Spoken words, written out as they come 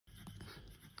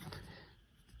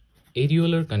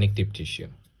Areolar connective tissue.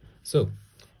 So,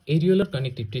 areolar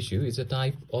connective tissue is a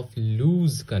type of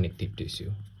loose connective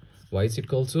tissue. Why is it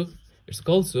called so? It's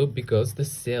called so because the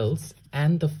cells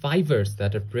and the fibers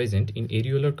that are present in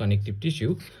areolar connective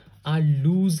tissue are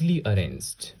loosely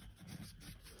arranged.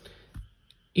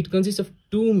 It consists of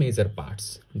two major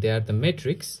parts. They are the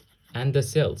matrix and the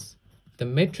cells. The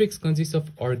matrix consists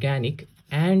of organic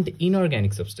and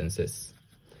inorganic substances,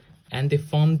 and they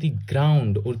form the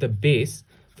ground or the base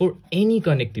for any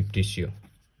connective tissue.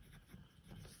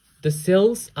 The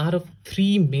cells are of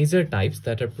three major types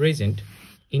that are present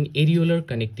in areolar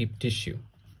connective tissue.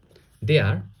 They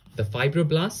are the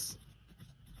fibroblasts,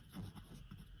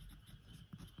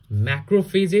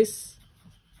 macrophages,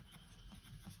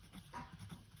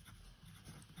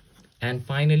 and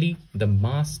finally the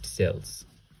mast cells.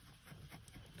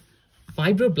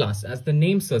 Fibroblasts, as the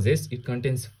name suggests, it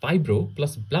contains fibro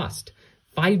plus blast.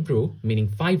 Fibro meaning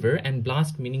fiber and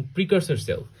blast meaning precursor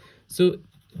cell. So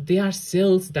they are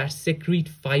cells that secrete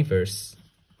fibers.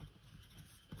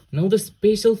 Now the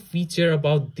special feature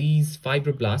about these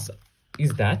fibroblasts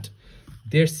is that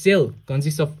their cell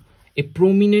consists of a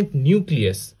prominent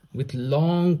nucleus with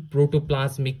long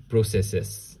protoplasmic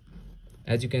processes,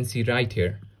 as you can see right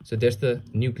here. So there's the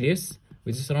nucleus,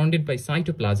 which is surrounded by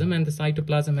cytoplasm, and the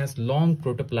cytoplasm has long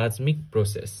protoplasmic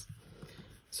process.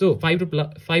 So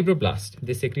fibroblasts,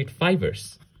 they secrete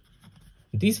fibers.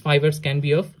 These fibers can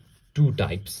be of two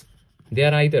types. They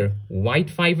are either white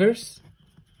fibers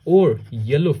or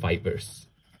yellow fibers.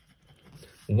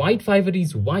 White fiber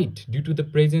is white due to the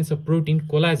presence of protein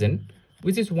collagen,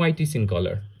 which is whitish in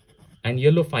color. And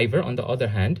yellow fiber, on the other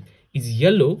hand, is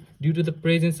yellow due to the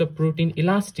presence of protein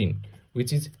elastin,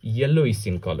 which is yellowish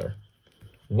in color.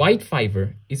 White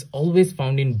fiber is always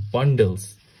found in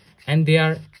bundles and they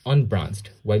are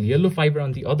unbranched, while yellow fiber,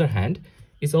 on the other hand,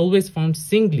 is always found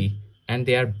singly and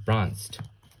they are branched.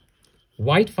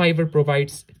 White fiber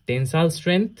provides tensile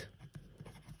strength,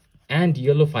 and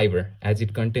yellow fiber, as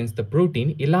it contains the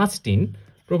protein elastin,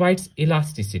 provides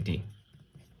elasticity.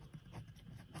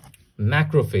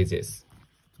 Macrophages.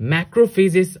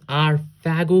 Macrophages are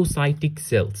phagocytic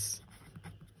cells.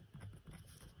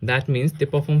 That means they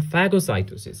perform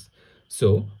phagocytosis.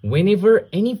 So whenever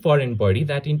any foreign body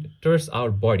that enters our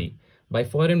body, by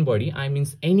foreign body I mean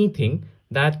anything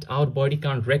that our body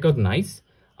can't recognize,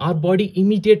 our body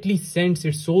immediately sends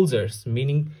its soldiers,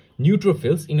 meaning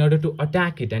neutrophils, in order to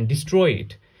attack it and destroy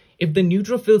it. If the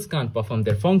neutrophils can't perform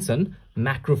their function,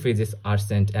 macrophages are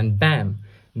sent, and bam,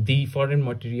 the foreign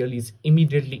material is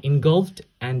immediately engulfed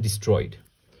and destroyed.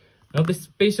 Now the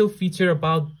special feature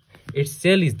about its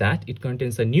cell is that it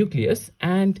contains a nucleus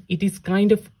and it is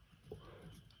kind of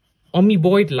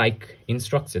amoeboid-like in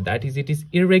structure. That is, it is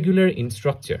irregular in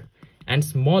structure and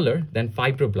smaller than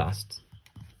fibroblasts.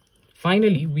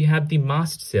 Finally, we have the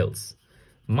mast cells.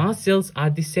 Mast cells are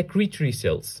the secretory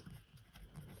cells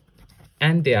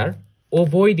and they are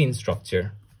ovoid in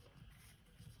structure.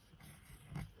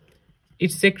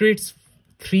 It secretes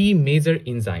three major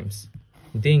enzymes.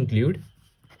 They include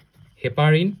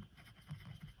heparin,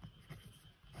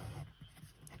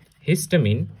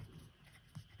 histamine,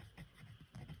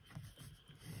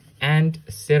 and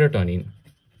serotonin.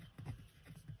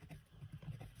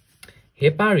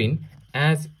 Heparin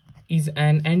is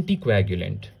an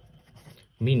anticoagulant,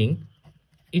 meaning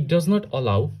it does not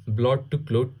allow blood to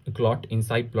clot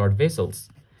inside blood vessels.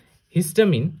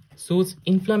 Histamine shows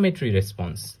inflammatory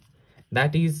response.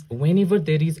 That is, whenever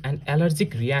there is an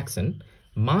allergic reaction,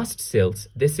 mast cells,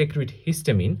 they secrete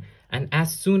histamine, and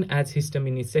as soon as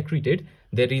histamine is secreted,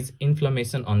 there is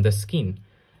inflammation on the skin.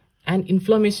 And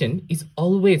inflammation is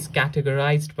always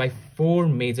categorized by four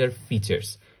major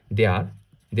features.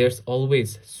 There's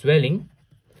always swelling,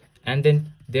 and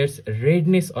then there's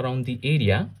redness around the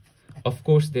area. Of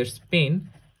course, there's pain,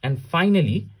 and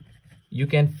finally, you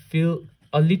can feel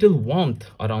a little warmth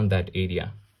around that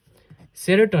area.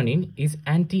 Serotonin is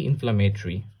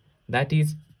anti-inflammatory. That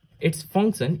is, its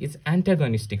function is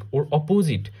antagonistic or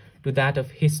opposite to that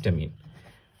of histamine.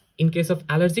 In case of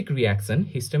allergic reaction,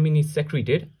 histamine is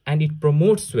secreted and it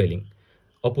promotes swelling.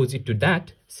 Opposite to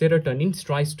that, serotonin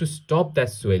tries to stop that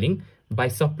swelling by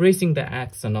suppressing the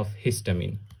action of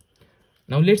histamine.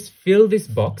 Now let's fill this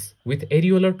box with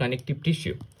areolar connective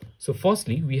tissue. So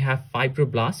firstly, we have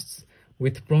fibroblasts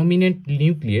with prominent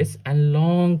nucleus and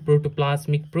long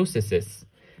protoplasmic processes,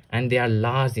 and they are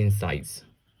large in size.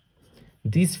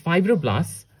 These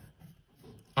fibroblasts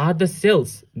are the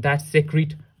cells that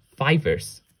secrete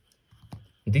fibers.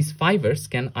 These fibers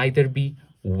can either be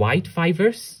white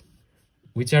fibers,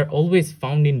 which are always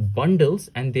found in bundles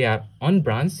and they are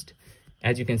unbranched,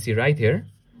 as you can see right here,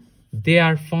 They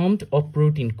are formed of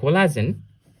protein collagen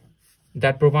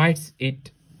that provides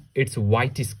it its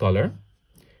whitish color.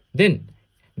 Then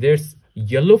there's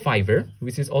yellow fiber,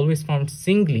 which is always found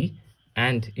singly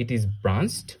and it is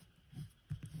branched.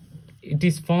 It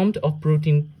is formed of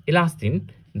protein elastin,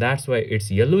 that's why it's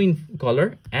yellow in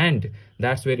color, and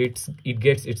that's where it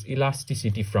gets its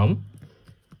elasticity from.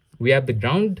 We have the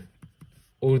ground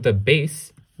or the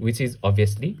base, which is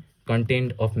obviously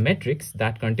contained of matrix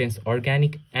that contains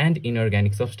organic and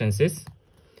inorganic substances.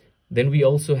 Then we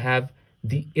also have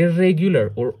the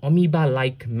irregular or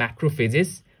amoeba-like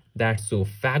macrophages that show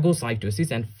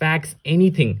phagocytosis and fags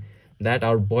anything that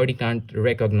our body can't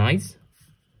recognize.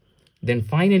 Then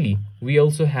finally, we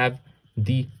also have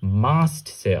the mast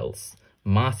cells.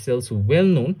 Mast cells well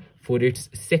known for its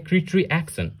secretory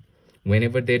action.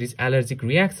 Whenever there is allergic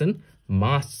reaction,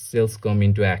 mast cells come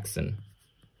into action.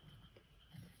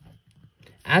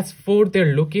 As for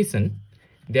their location,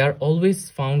 they are always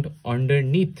found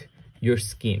underneath your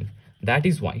skin. That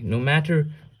is why no matter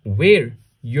where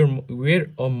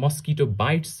a mosquito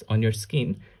bites on your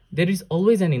skin, there is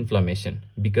always an inflammation,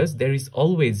 because there is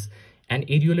always an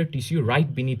areolar tissue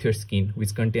right beneath your skin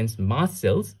which contains mast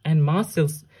cells, and mast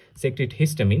cells secrete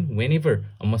histamine whenever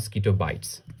a mosquito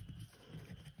bites.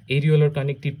 Areolar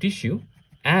connective tissue,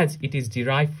 as it is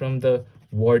derived from the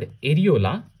word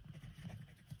areola,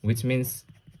 which means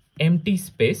empty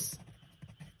space.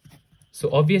 So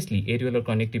obviously areolar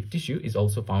connective tissue is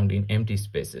also found in empty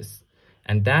spaces.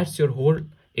 And that's your whole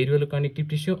areolar connective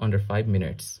tissue under 5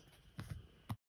 minutes.